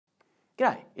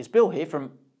G'day, it's Bill here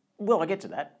from, well, I get to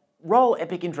that. Roll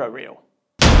epic intro reel.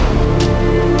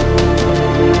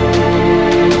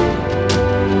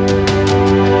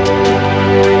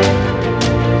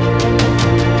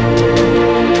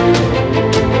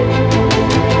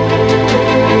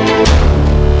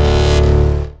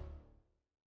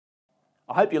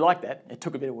 I hope you like that. It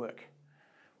took a bit of work.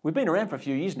 We've been around for a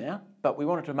few years now, but we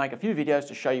wanted to make a few videos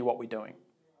to show you what we're doing.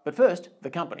 But first, the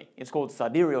company. It's called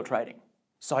Sidereal Trading.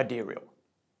 Sidereal.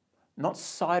 Not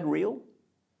sidereal,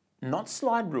 not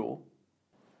slide rule,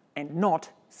 and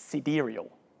not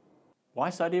sidereal.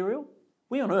 Why sidereal?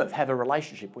 We on Earth have a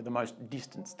relationship with the most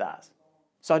distant stars.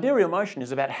 Sidereal motion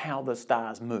is about how the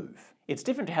stars move. It's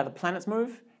different to how the planets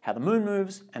move, how the moon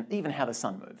moves, and even how the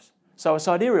sun moves. So a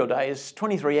sidereal day is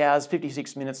 23 hours,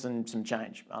 56 minutes and some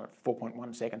change,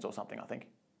 4.1 seconds or something, I think.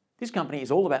 This company is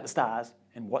all about the stars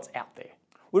and what's out there.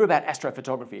 We're about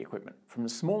astrophotography equipment, from the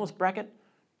smallest bracket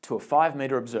to a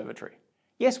 5-metre observatory.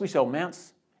 Yes, we sell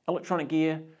mounts, electronic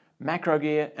gear, macro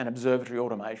gear and observatory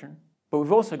automation, but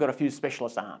we've also got a few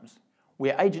specialist arms.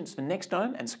 We're agents for Next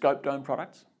Dome and Scope Dome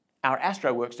products. Our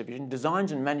AstroWorks division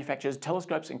designs and manufactures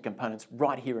telescopes and components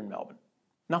right here in Melbourne.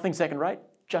 Nothing second rate,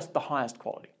 just the highest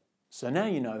quality. So now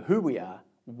you know who we are,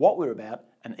 what we're about,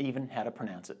 and even how to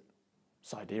pronounce it.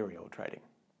 Sidereal Trading.